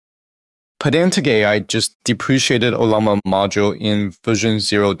Pydantic AI just depreciated Ollama module in version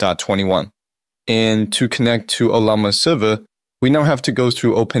 0.21. And to connect to Ollama server, we now have to go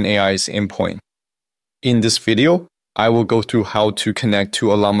through OpenAI's endpoint. In this video, I will go through how to connect to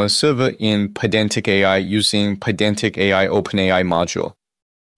Ollama server in Pydantic AI using Pydantic AI OpenAI module.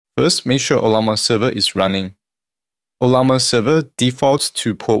 First, make sure Ollama server is running. Ollama server defaults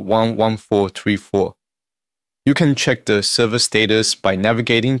to port 11434. You can check the server status by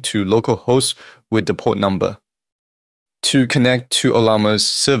navigating to localhost with the port number. To connect to Ollama's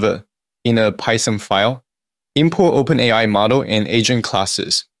server, in a Python file, import OpenAI model and agent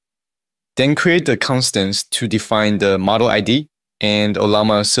classes. Then create the constants to define the model ID and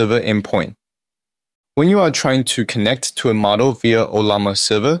Ollama server endpoint. When you are trying to connect to a model via Ollama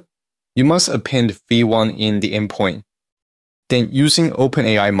server, you must append v1 in the endpoint. Then using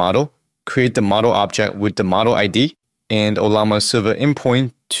OpenAI model, create the model object with the model ID and Ollama server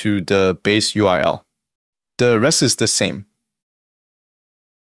endpoint to the base URL. The rest is the same.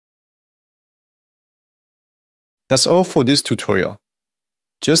 That's all for this tutorial.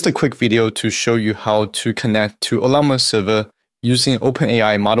 Just a quick video to show you how to connect to Ollama server using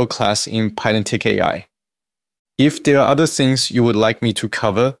OpenAI model class in Pydantic AI. If there are other things you would like me to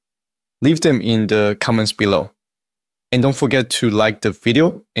cover, leave them in the comments below. And don't forget to like the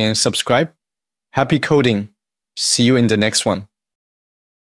video and subscribe. Happy coding! See you in the next one.